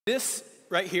This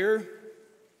right here,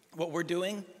 what we're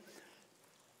doing,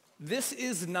 this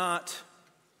is not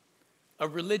a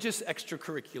religious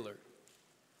extracurricular.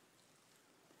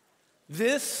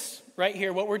 This right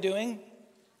here, what we're doing,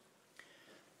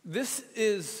 this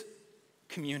is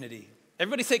community.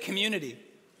 Everybody say community.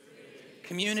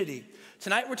 Community.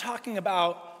 Tonight we're talking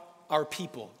about our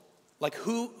people. Like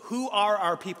who are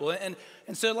our people? And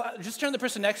so just turn to the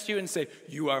person next to you and say,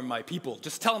 you are my people.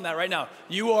 Just tell them that right now.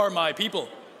 You are my people.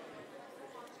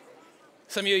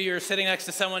 Some of you, you're sitting next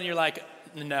to someone, you're like,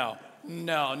 no,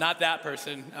 not that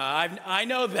person. I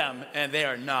know them, and they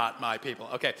are not my people.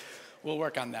 Okay, we'll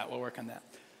work on that.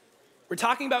 We're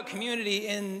talking about community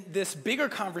in this bigger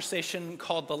conversation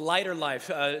called the lighter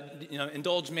life.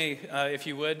 Indulge me, if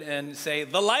you would, and say,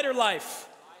 the lighter life.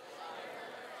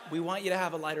 We want you to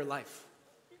have a lighter life.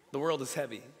 The world is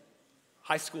heavy.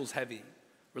 High school's heavy.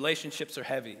 Relationships are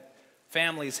heavy.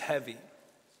 Family's heavy.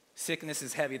 Sickness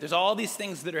is heavy. There's all these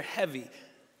things that are heavy.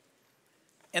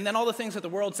 And then all the things that the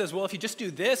world says, well, if you just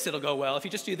do this, it'll go well. If you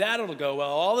just do that, it'll go well.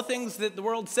 All the things that the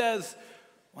world says,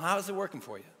 well, how is it working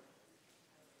for you?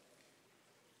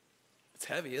 It's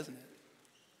heavy, isn't it?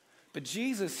 But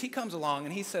Jesus, he comes along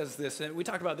and he says this, and we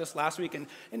talked about this last week,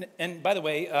 and by the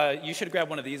way, you should grab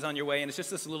one of these on your way, and it's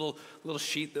just this little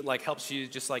sheet that like helps you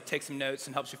just like take some notes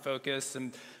and helps you focus,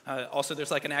 and also there's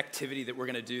like an activity that we're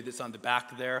gonna do that's on the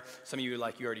back there. Some of you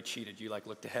you already cheated, you like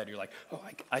looked ahead, you're like, oh,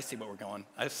 I see what we're going,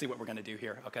 I see what we're gonna do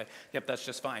here, okay, yep, that's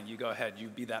just fine, you go ahead, you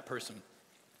be that person.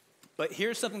 But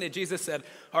here's something that Jesus said.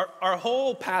 Our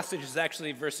whole passage is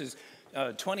actually verses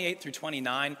 28 through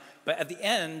 29, but at the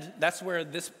end, that's where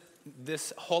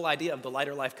this whole idea of the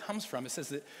lighter life comes from. It says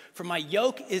that, for my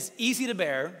yoke is easy to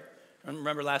bear. And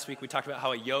remember last week we talked about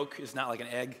how a yoke is not like an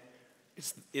egg.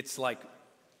 It's like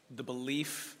the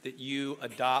belief that you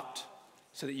adopt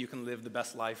so that you can live the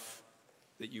best life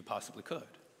that you possibly could.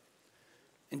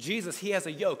 And Jesus, he has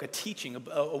a yoke, a teaching,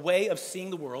 a way of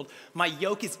seeing the world. My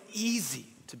yoke is easy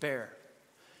to bear.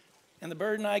 And the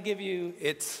burden I give you,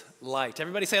 it's light.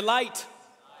 Everybody say light.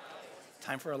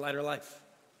 Time for a lighter life.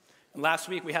 And last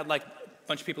week we had like a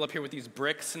bunch of people up here with these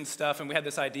bricks and stuff, and we had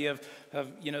this idea of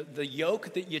the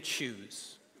yoke that you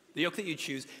choose. The yoke that you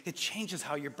choose, it changes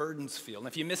how your burdens feel. And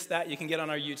if you missed that, you can get on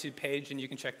our YouTube page and you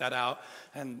can check that out.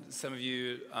 And some of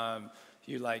you,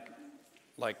 you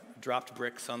dropped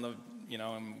bricks on the,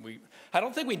 and I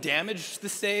don't think we damaged the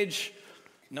stage.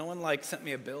 No one sent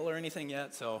me a bill or anything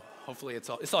yet, so hopefully it's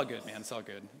all good, man. It's all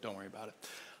good. Don't worry about it.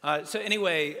 So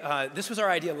anyway, this was our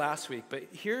idea last week, but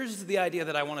here's the idea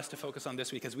that I want us to focus on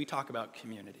this week as we talk about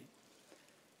community.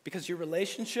 Because your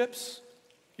relationships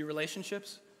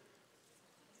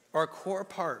are a core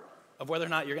part of whether or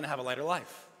not you're going to have a lighter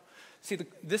life. See,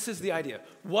 this is the idea.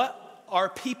 What our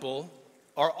people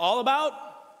are all about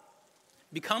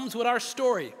becomes what our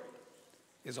story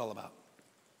is all about.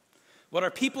 What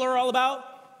our people are all about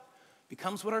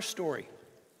becomes what our story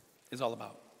is all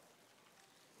about.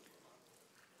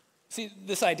 See,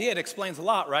 this idea, it explains a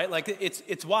lot, right?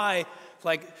 It's why,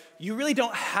 you really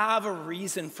don't have a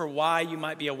reason for why you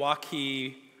might be a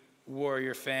Waukee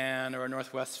Warrior fan or a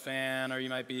Northwest fan, or you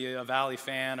might be a Valley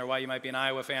fan, or why you might be an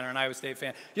Iowa fan or an Iowa State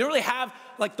fan. You don't really have,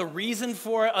 the reason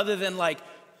for it other than,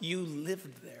 you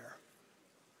lived there.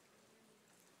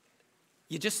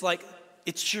 You just,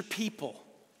 it's your people.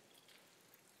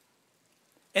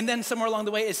 And then somewhere along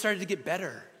the way, it started to get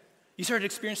better. You started to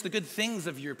experience the good things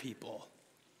of your people.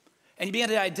 And you began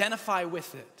to identify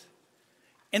with it.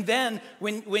 And then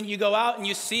when you go out and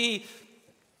you see,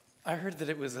 I heard that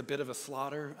it was a bit of a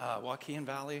slaughter, Joaquin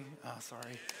Valley,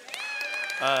 sorry.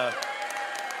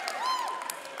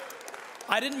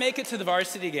 I didn't make it to the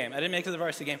varsity game.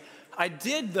 I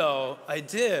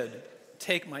did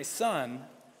take my son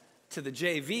to the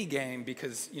JV game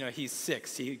because, he's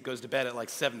 6. He goes to bed at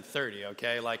 7:30,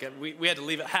 okay? We had to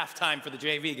leave at halftime for the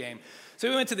JV game. So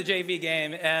we went to the JV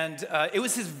game, and it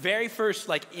was his very first,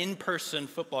 in-person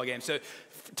football game. So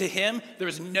to him, there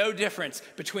was no difference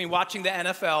between watching the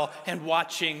NFL and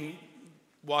watching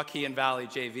Joaquin Valley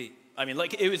JV. I mean,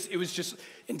 it was just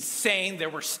insane. There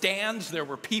were stands, there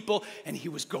were people, and he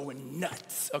was going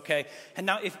nuts, okay? And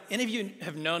now, if any of you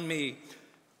have known me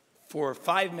for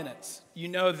 5 minutes, you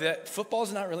know that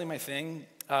football's not really my thing.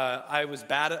 I was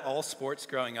bad at all sports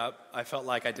growing up. I felt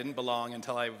like I didn't belong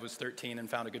until I was 13 and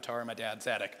found a guitar in my dad's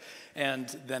attic. And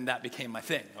then that became my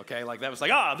thing, okay? That was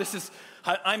this is,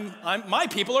 my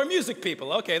people are music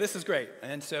people. Okay, this is great.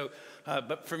 And so,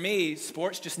 but for me,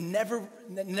 sports just never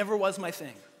was my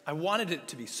thing. I wanted it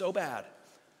to be so bad.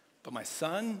 But my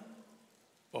son,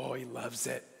 oh, he loves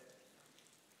it.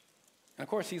 And of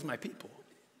course, he's my people.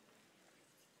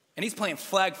 And he's playing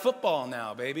flag football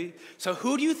now, baby. So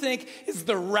who do you think is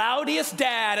the rowdiest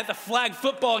dad at the flag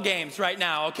football games right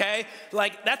now, okay?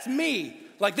 Like, that's me.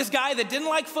 Like, this guy that didn't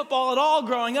like football at all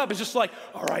growing up is just like,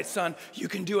 all right, son, you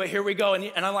can do it, here we go.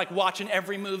 And I'm like watching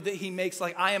every move that he makes.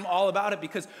 Like, I am all about it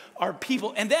because our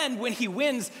people. And then when he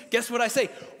wins, guess what I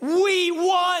say? We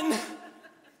won.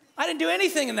 I didn't do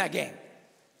anything in that game.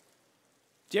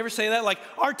 Do you ever say that? Like,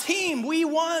 our team, we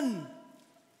won.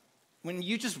 When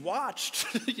you just watched,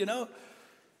 you know?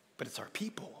 But it's our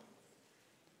people.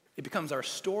 It becomes our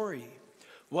story.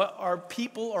 What our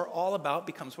people are all about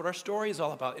becomes what our story is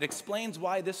all about. It explains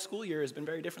why this school year has been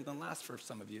very different than last for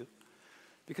some of you.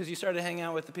 Because you started hanging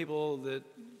out with the people that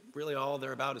really all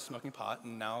they're about is smoking pot,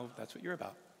 and now that's what you're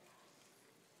about.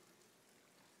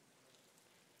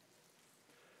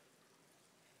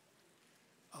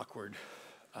 Awkward,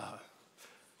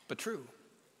 but true.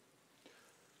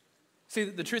 See,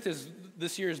 the truth is,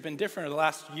 this year has been different, or the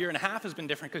last year and a half has been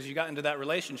different because you got into that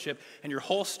relationship, and your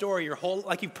whole story,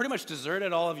 like you've pretty much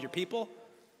deserted all of your people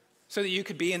so that you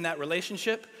could be in that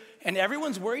relationship, and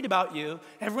everyone's worried about you.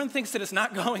 Everyone thinks that it's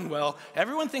not going well.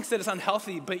 Everyone thinks that it's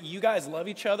unhealthy, but you guys love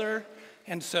each other,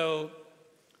 and so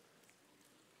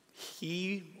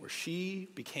he or she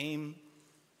became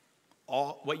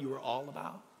all what you were all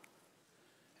about,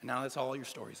 and now that's all your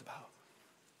story's about.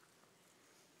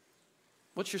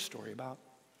 What's your story about?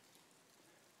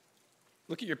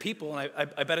 Look at your people, and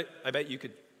I bet you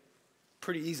could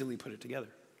pretty easily put it together.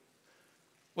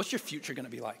 What's your future going to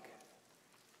be like?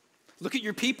 Look at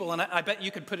your people, and I bet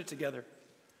you could put it together.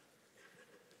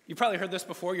 You probably heard this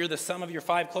before. You're the sum of your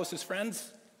 5 closest friends.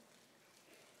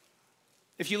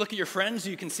 If you look at your friends,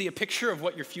 you can see a picture of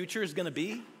what your future is going to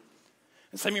be.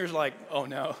 And some of you are like, oh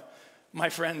no, my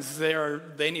friends,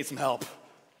 they need some help.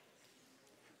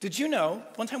 Did you know,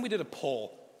 one time we did a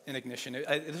poll in Ignition,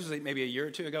 this was maybe a year or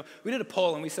 2 ago, we did a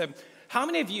poll and we said, how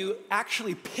many of you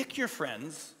actually pick your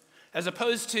friends as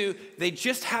opposed to they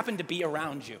just happen to be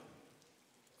around you?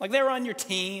 Like they were on your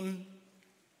team,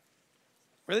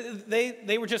 or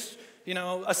they were just,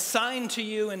 assigned to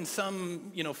you in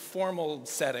some, formal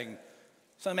setting,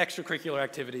 some extracurricular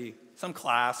activity, some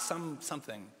class,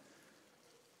 something.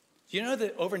 Do you know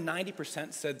that over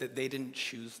 90% said that they didn't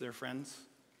choose their friends?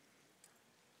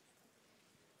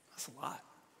 That's a lot.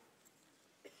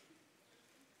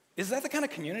 Is that the kind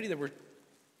of community that we're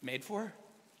made for?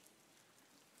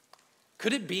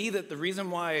 Could it be that the reason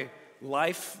why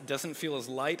life doesn't feel as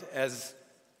light as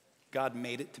God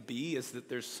made it to be is that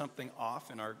there's something off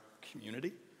in our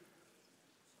community?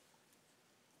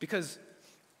 Because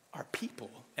our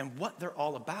people and what they're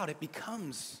all about, it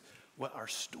becomes what our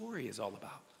story is all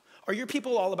about. Are your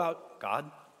people all about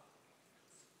God?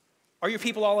 Are your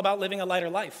people all about living a lighter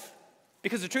life?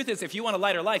 Because the truth is, if you want a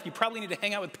lighter life, you probably need to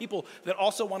hang out with people that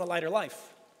also want a lighter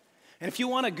life. And if you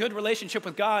want a good relationship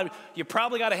with God, you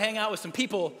probably got to hang out with some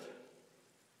people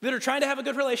that are trying to have a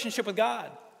good relationship with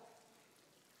God.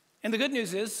 And the good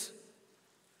news is,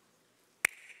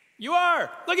 you are.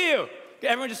 Look at you.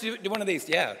 Everyone just do one of these.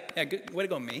 Yeah, good. Way to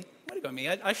go, me. Way to go, me.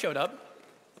 I showed up.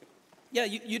 Yeah,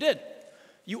 you did.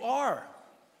 You are.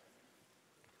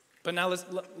 But now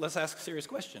let's ask a serious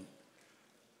question.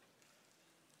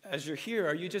 As you're here,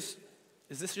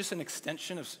 is this just an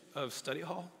extension of study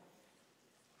hall?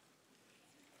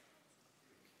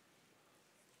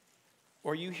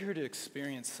 Or are you here to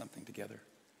experience something together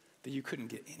that you couldn't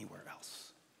get anywhere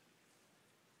else?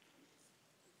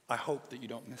 I hope that you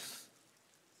don't miss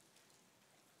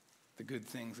the good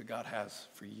things that God has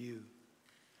for you.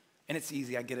 And it's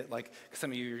easy, I get it, like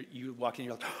some of you walk in,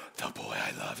 you're like, oh, the boy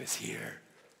I love is here.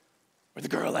 Or the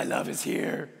girl I love is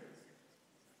here.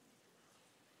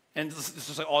 And this is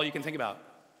just like all you can think about.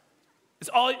 It's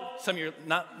all, some of you,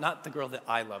 not the girl that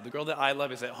I love. The girl that I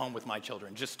love is at home with my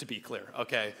children, just to be clear,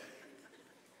 okay?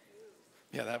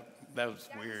 Yeah, that was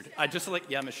weird. I just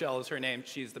Michelle is her name.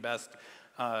 She's the best.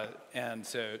 And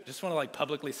so just want to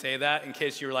publicly say that in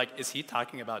case you were like, is he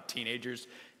talking about teenagers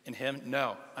and him?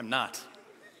 No, I'm not.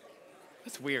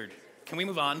 That's weird. Can we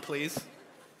move on, please?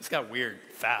 This got weird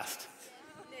fast.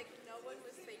 Nick, no one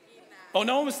was thinking that. Oh,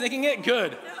 no one was thinking it?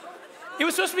 Good. No. It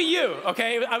was supposed to be you,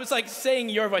 okay? I was saying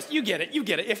your voice. You get it.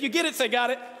 If you get it, say got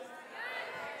it.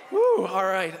 Woo, all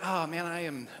right. Oh,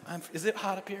 man, is it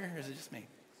hot up here or is it just me?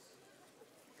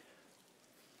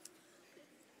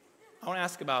 I want to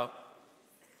ask about,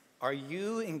 are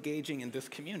you engaging in this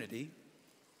community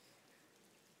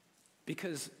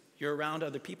because you're around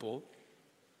other people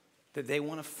that they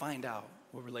want to find out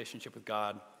what relationship with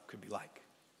God could be like?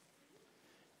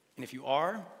 And if you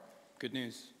are, good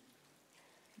news,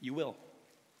 you will.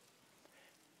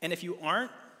 And if you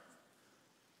aren't,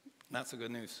 not so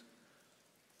good news.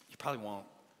 You probably won't.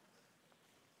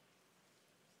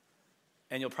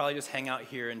 And you'll probably just hang out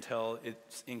here until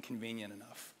it's inconvenient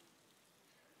enough.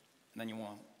 And then you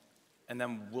won't. And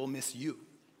then we'll miss you.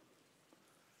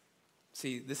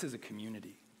 See, this is a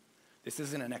community. This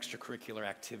isn't an extracurricular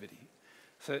activity.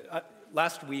 So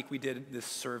last week we did this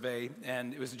survey,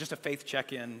 and it was just a faith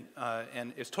check-in,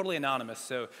 and it's totally anonymous.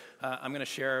 So I'm going to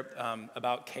share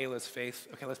about Kayla's faith.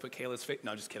 Okay, let's put Kayla's faith.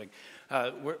 No, just kidding.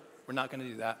 We're not going to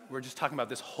do that. We're just talking about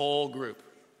this whole group,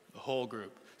 the whole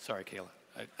group. Sorry, Kayla.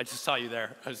 I just saw you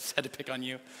there. I just had to pick on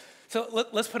you. So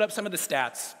let's put up some of the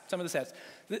stats.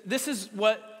 This is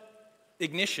what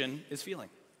Ignition is feeling.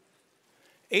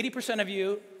 80% of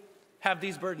you have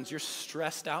these burdens. You're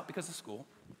stressed out because of school.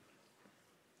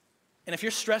 And if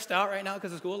you're stressed out right now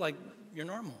because of school, like, you're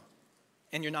normal.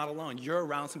 And you're not alone. You're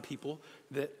around some people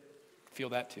that feel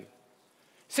that too.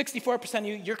 64% of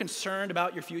you, you're concerned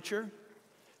about your future.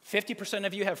 50%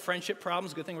 of you have friendship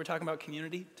problems. Good thing we're talking about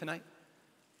community tonight.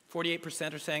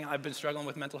 48% are saying, I've been struggling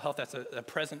with mental health. That's a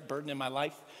present burden in my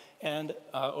life. And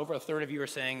over a third of you are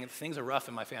saying, things are rough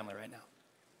in my family right now.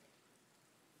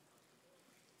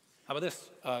 How about this?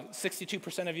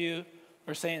 62% of you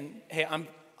are saying, hey,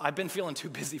 I've been feeling too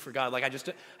busy for God. Like, I just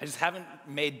haven't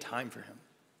made time for him.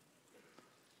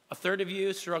 A third of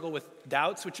you struggle with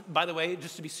doubts, which, by the way,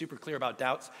 just to be super clear about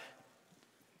doubts,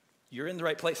 you're in the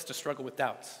right place to struggle with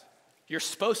doubts. You're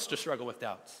supposed to struggle with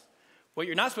doubts. What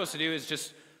you're not supposed to do is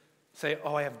just say,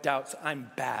 oh, I have doubts, I'm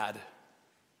bad.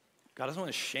 God doesn't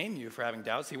want to shame you for having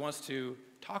doubts. He wants to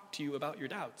talk to you about your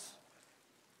doubts.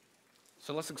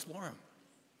 So let's explore them.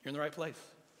 You're in the right place.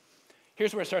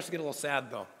 Here's where it starts to get a little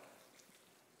sad, though.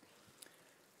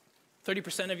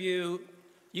 30% of you,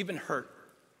 you've been hurt,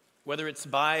 whether it's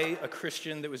by a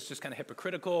Christian that was just kind of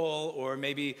hypocritical, or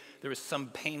maybe there was some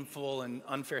painful and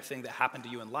unfair thing that happened to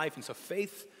you in life, and so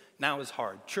faith now is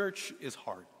hard. Church is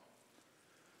hard.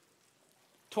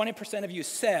 20% of you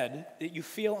said that you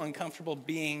feel uncomfortable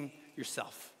being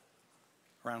yourself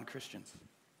around Christians.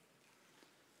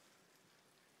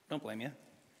 Don't blame you.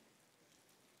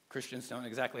 Christians don't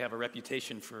exactly have a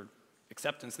reputation for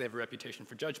acceptance, they have a reputation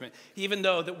for judgment, even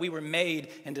though that we were made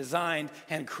and designed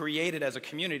and created as a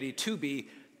community to be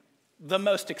the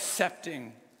most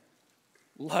accepting,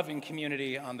 loving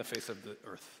community on the face of the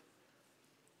earth.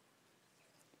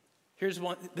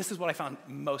 This is what I found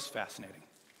most fascinating.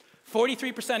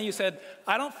 43% of you said,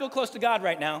 I don't feel close to God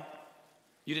right now.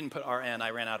 You didn't put RN, I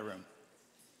ran out of room.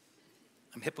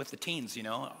 I'm hip with the teens, you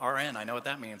know, RN, I know what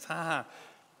that means. Ha ha.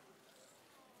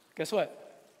 Guess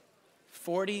what?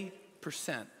 40%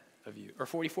 of you, or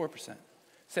 44%,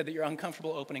 said that you're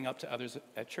uncomfortable opening up to others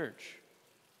at church.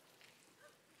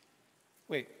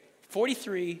 Wait,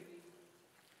 43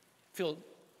 feel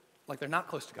like they're not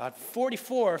close to God.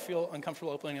 44 feel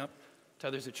uncomfortable opening up to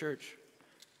others at church.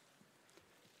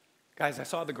 Guys, I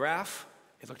saw the graph.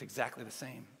 It looked exactly the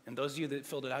same. And those of you that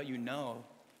filled it out, you know,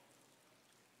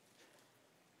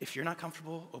 if you're not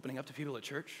comfortable opening up to people at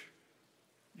church,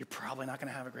 you're probably not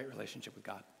going to have a great relationship with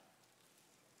God.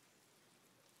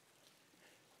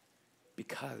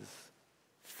 Because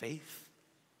faith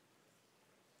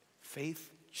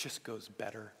just goes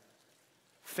better.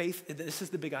 Faith, this is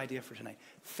the big idea for tonight.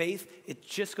 Faith, it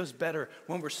just goes better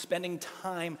when we're spending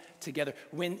time together,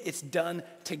 when it's done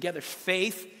together.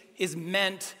 Faith is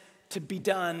meant to be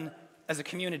done as a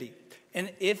community.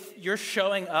 And if you're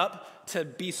showing up to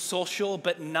be social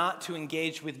but not to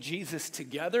engage with Jesus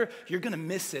together, you're going to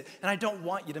miss it. And I don't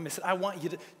want you to miss it. I want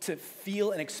you to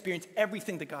feel and experience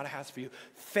everything that God has for you.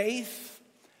 Faith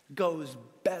goes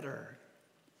better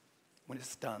when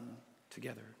it's done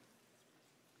together.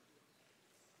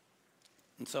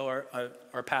 And so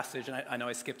our passage, and I know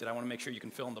I skipped it. I want to make sure you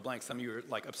can fill in the blanks. Some of you are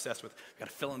like obsessed with, we've got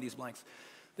to fill in these blanks.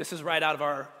 This is right out of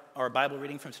our Bible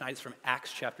reading from tonight. It's from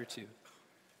Acts chapter 2.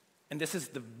 And this is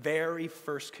the very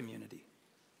first community,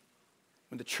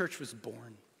 when the church was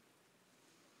born,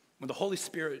 when the Holy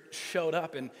Spirit showed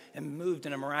up and moved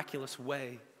in a miraculous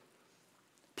way.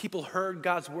 People heard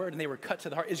God's word and they were cut to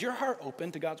the heart. Is your heart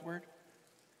open to God's word?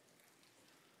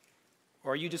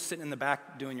 Or are you just sitting in the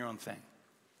back doing your own thing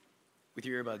with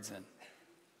your earbuds in?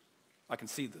 I can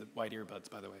see the white earbuds,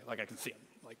 by the way. Like, I can see them.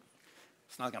 Like,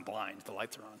 it's not like I'm blind. The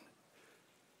lights are on.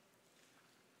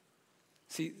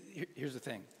 See, here's the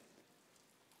thing.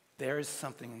 There is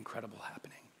something incredible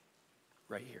happening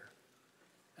right here.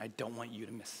 I don't want you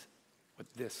to miss what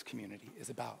this community is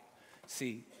about.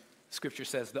 See, Scripture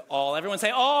says that all, everyone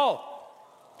say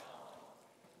all.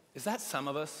 Is that some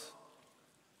of us?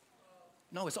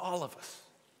 No, it's all of us.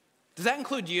 Does that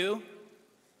include you?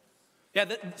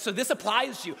 Yeah, so this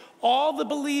applies to you. All the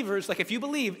believers, like if you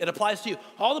believe, it applies to you.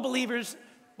 All the believers,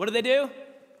 what do?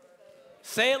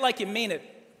 Say it like you mean it.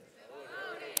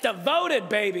 Devoted,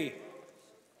 baby.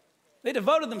 They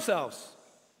devoted themselves.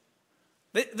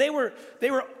 They were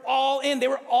all in. They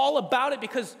were all about it,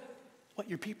 because what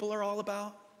your people are all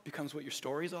about becomes what your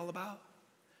story is all about.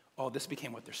 Oh, this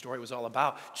became what their story was all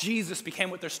about. Jesus became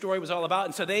what their story was all about.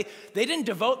 And so they didn't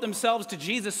devote themselves to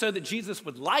Jesus so that Jesus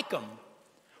would like them,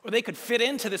 or they could fit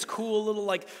into this cool little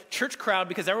like church crowd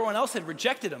because everyone else had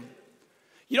rejected them.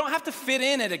 You don't have to fit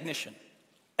in at Ignition.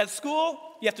 At school,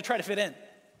 you have to try to fit in.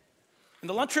 In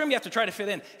the lunchroom, you have to try to fit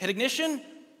in. At Ignition,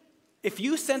 if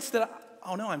you sense that,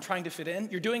 oh no, I'm trying to fit in,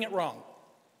 you're doing it wrong.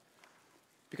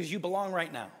 Because you belong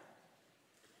right now.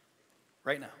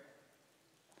 Right now.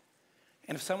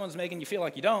 And if someone's making you feel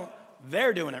like you don't,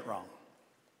 they're doing it wrong.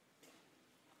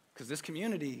 Because this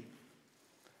community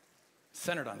is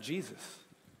centered on Jesus.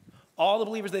 All the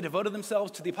believers, they devoted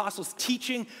themselves to the apostles'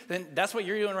 teaching. Then that's what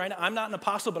you're doing right now. I'm not an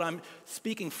apostle, but I'm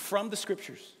speaking from the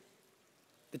scriptures.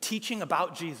 The teaching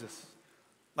about Jesus.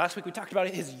 Last week we talked about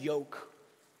his yoke.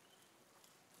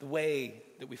 The way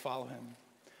that we follow him.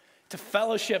 To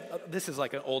fellowship, this is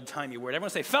like an old-timey word. Everyone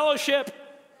say fellowship.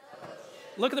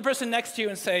 Look at the person next to you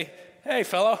and say, hey,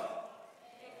 fellow.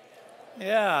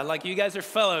 Yeah, like you guys are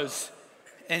fellows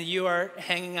and you are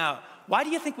hanging out. Why do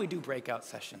you think we do breakout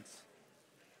sessions?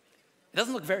 It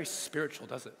doesn't look very spiritual,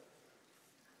 does it?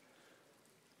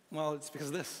 Well, it's because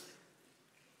of this.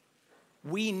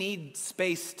 We need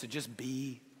space to just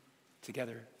be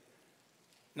together.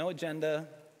 No agenda.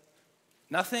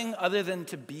 Nothing other than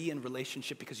to be in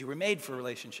relationship because you were made for a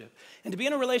relationship. And to be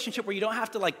in a relationship where you don't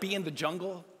have to like be in the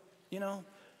jungle, you know,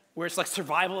 where it's like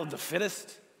survival of the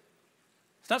fittest.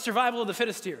 It's not survival of the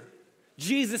fittest here.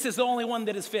 Jesus is the only one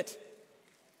that is fit.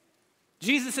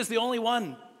 Jesus is the only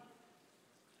one.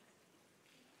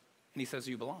 And he says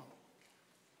you belong.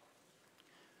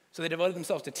 So they devoted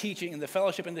themselves to teaching and the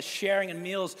fellowship and the sharing and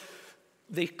meals.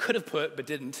 They could have put, but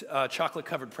didn't,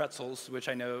 chocolate-covered pretzels, which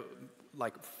I know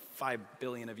like 5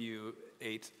 billion of you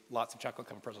ate lots of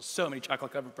chocolate-covered pretzels. So many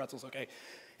chocolate-covered pretzels, okay.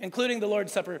 Including the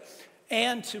Lord's Supper,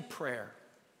 and to prayer.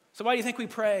 So why do you think we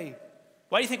pray?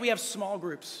 Why do you think we have small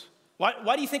groups?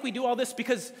 Why do you think we do all this?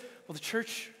 Because, well, the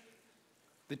church,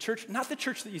 not the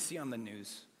church that you see on the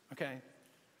news, okay?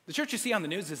 The church you see on the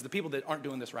news is the people that aren't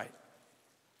doing this right.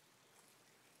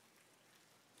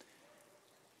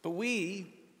 But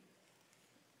we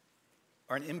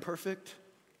are an imperfect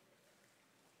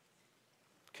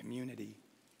community.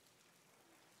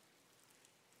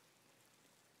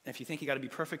 And if you think you got to be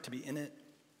perfect to be in it,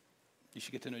 you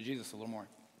should get to know Jesus a little more.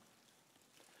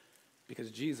 Because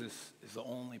Jesus is the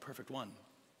only perfect one.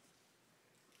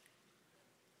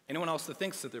 Anyone else that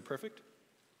thinks that they're perfect?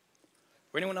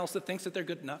 Or anyone else that thinks that they're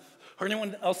good enough? Or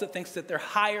anyone else that thinks that they're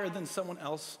higher than someone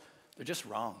else? They're just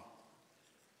wrong.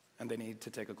 And they need to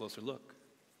take a closer look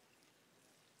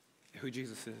at who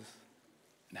Jesus is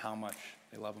and how much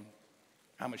they love him,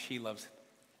 how much he loves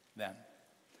them.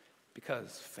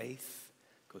 Because faith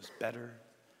goes better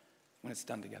when it's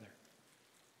done together.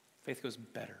 Faith goes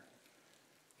better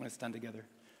when it's done together.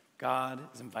 God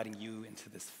is inviting you into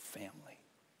this family.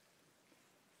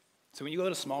 So when you go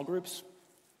to small groups,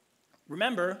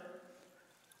 remember,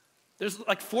 there's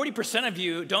like 40% of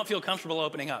you don't feel comfortable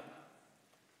opening up.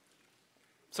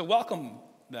 So welcome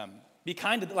them. Be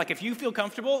kind to them. Like if you feel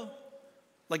comfortable,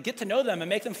 like get to know them and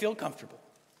make them feel comfortable.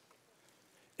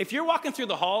 If you're walking through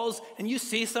the halls and you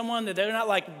see someone that they're not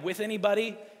like with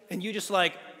anybody and you just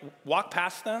like walk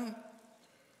past them,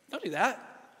 don't do that.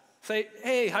 Say,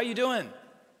 hey, how you doing?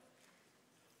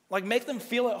 Like make them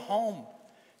feel at home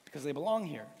because they belong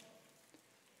here.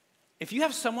 If you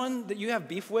have someone that you have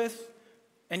beef with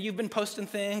and you've been posting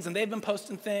things and they've been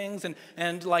posting things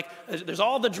and like there's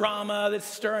all the drama that's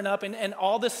stirring up and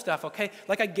all this stuff, okay?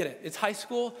 Like I get it. It's high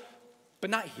school, but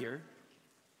not here.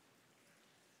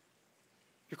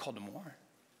 You're called to more.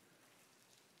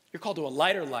 You're called to a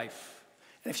lighter life.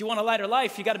 And if you want a lighter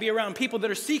life, you got to be around people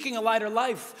that are seeking a lighter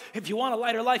life. If you want a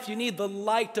lighter life, you need the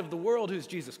light of the world, who's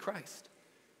Jesus Christ,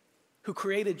 who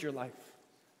created your life,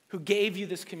 who gave you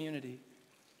this community.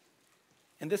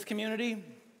 And this community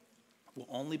will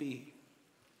only be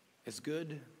as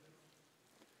good,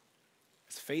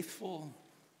 as faithful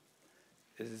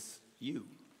as you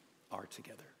are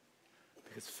together.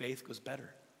 Because faith goes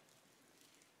better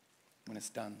when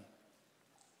it's done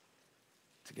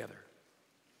together.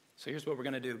 So here's what we're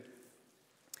going to do.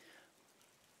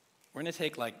 We're going to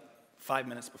take like 5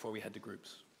 minutes before we head to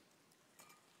groups.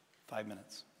 5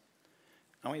 minutes.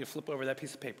 I want you to flip over that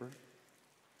piece of paper.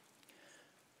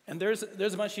 And there's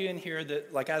a bunch of you in here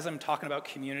that, like, as I'm talking about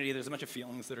community, there's a bunch of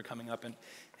feelings that are coming up.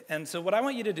 And so what I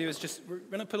want you to do is we're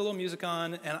going to put a little music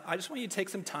on, and I just want you to take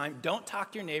some time. Don't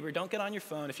talk to your neighbor. Don't get on your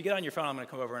phone. If you get on your phone, I'm going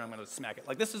to come over and I'm going to smack it.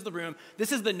 Like, this is the room.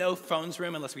 This is the no phones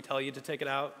room unless we tell you to take it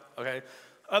out, okay?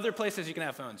 Other places you can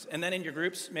have phones. And then in your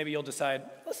groups, maybe you'll decide,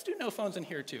 let's do no phones in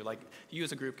here too. Like, you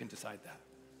as a group can decide that.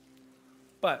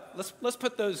 But let's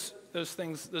put those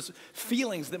things, those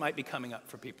feelings that might be coming up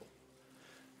for people.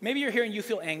 Maybe you're here and you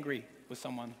feel angry with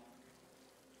someone.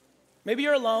 Maybe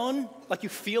you're alone, like you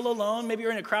feel alone. Maybe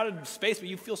you're in a crowded space, but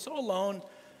you feel so alone,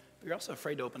 but you're also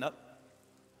afraid to open up.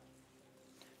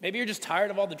 Maybe you're just tired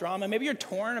of all the drama. Maybe you're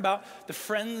torn about the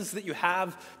friends that you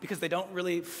have because they don't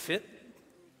really fit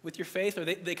with your faith, or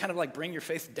they kind of like bring your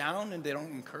faith down and they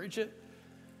don't encourage it.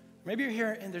 Maybe you're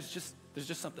here and there's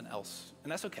just something else,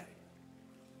 and that's okay.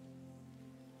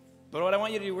 But what I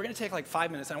want you to do, we're going to take like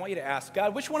 5 minutes, and I want you to ask,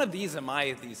 God, which one of these am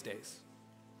I these days?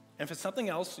 And if it's something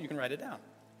else, you can write it down.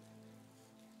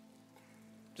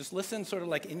 Just listen sort of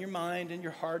like in your mind, in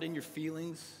your heart, in your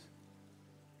feelings,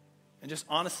 and just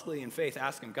honestly in faith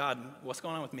ask him, God, what's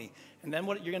going on with me? And then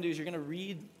what you're going to do is you're going to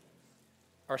read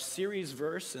our series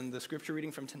verse in the scripture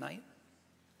reading from tonight.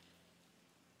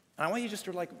 And I want you just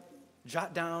to like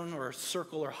jot down or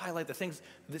circle or highlight the things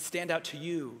that stand out to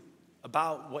you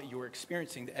about what you're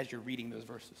experiencing as you're reading those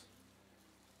verses.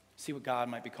 See what God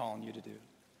might be calling you to do.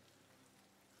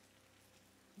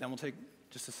 Then we'll take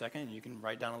just a second and you can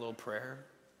write down a little prayer.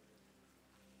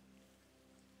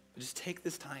 But just take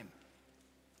this time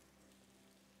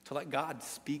to let God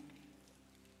speak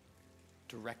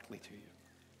directly to you.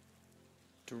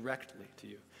 Directly to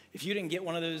you. If you didn't get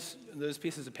one of those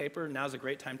pieces of paper, now's a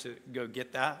great time to go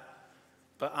get that.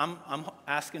 But I'm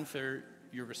asking for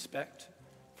your respect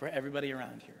for everybody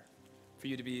around here, for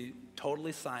you to be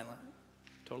totally silent,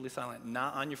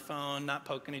 not on your phone, not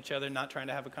poking each other, not trying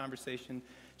to have a conversation,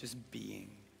 just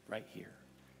being right here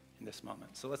in this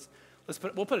moment. So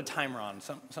we'll put a timer on,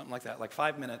 something like that, like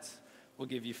 5 minutes we'll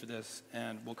give you for this,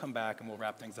 and we'll come back and we'll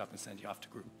wrap things up and send you off to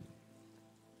group.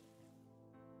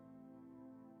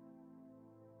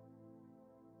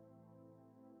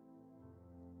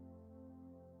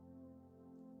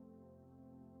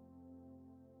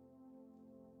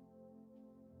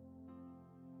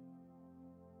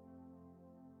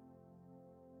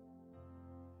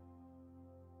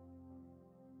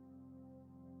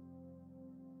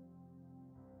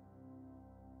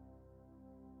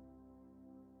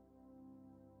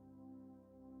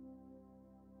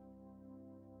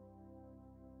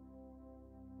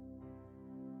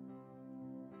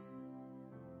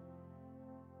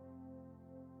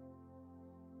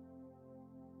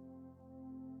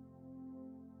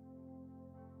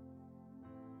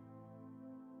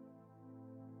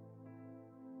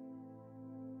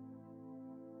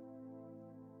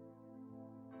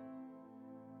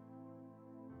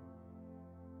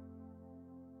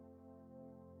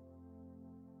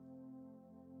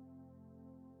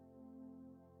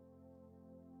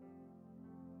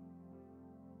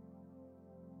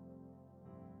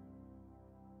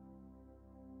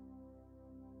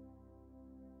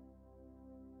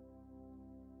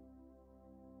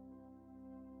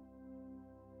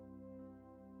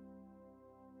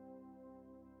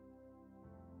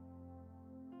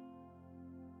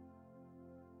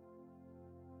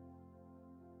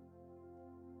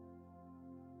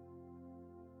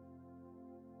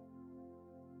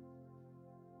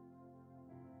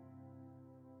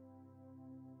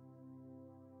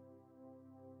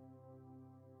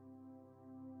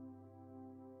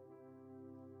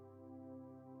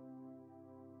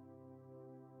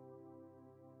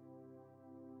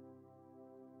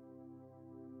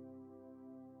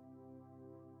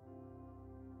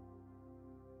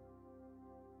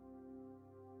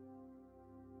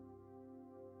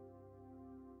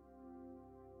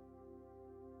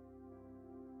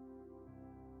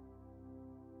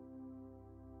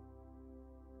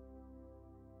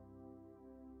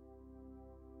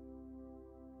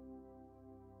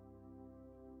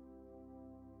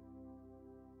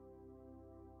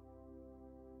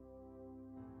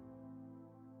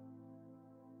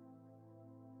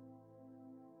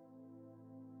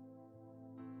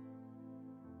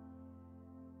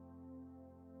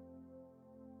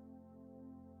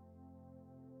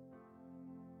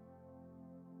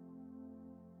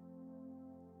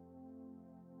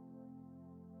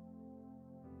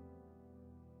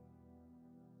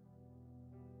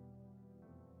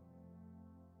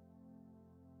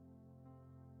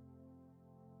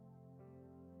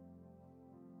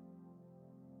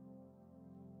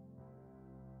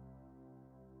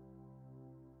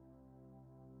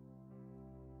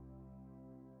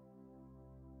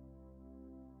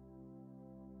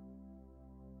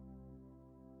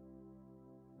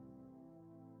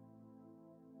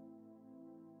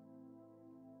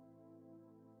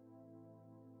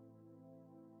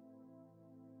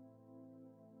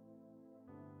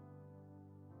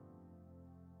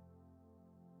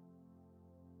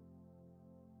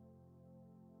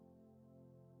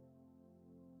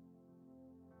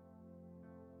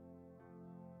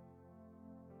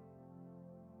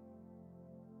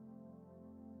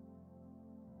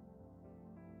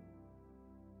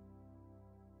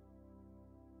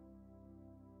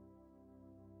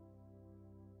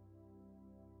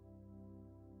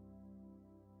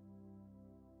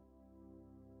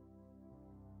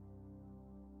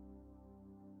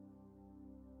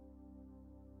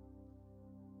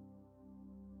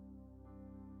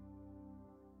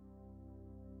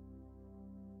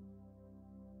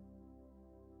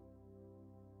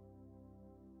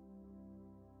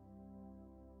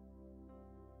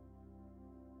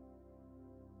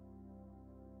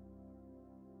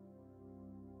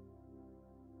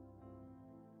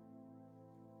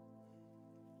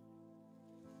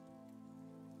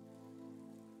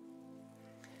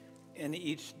 And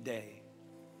each day,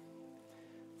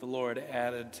 the Lord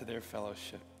added to their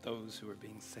fellowship those who were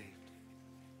being saved.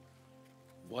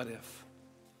 What if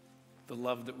the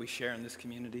love that we share in this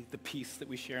community, the peace that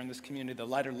we share in this community, the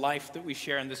lighter life that we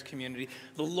share in this community,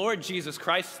 the Lord Jesus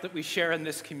Christ that we share in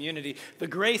this community, the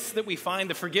grace that we find,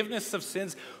 the forgiveness of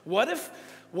sins, what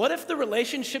if the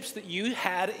relationships that you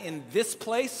had in this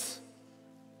place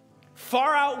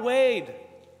far outweighed?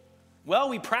 Well,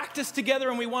 we practiced together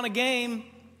and we won a game.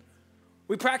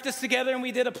 We practiced together and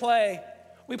we did a play.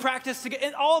 We practiced together,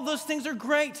 and all of those things are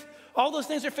great. All those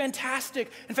things are fantastic.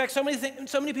 In fact, so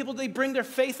many people, they bring their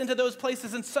faith into those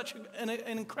places in such an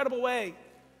incredible way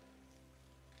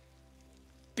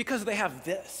because they have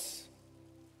this.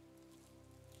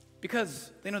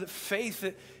 Because they know that faith,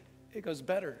 it goes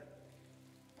better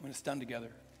when it's done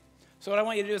together. So what I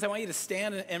want you to do is I want you to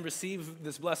stand and receive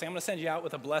this blessing. I'm going to send you out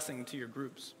with a blessing to your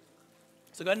groups.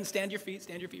 So go ahead and stand your feet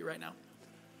right now.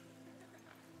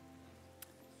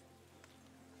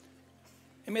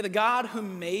 And may the God who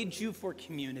made you for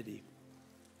community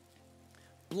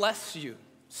bless you,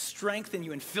 strengthen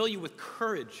you, and fill you with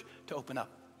courage to open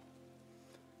up,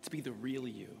 to be the real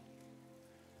you.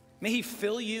 May he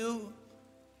fill you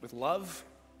with love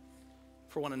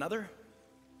for one another.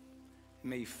 And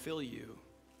may he fill you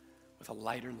with a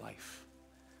lighter life.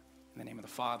 In the name of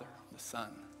the Father, the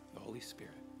Son, the Holy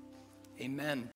Spirit. Amen.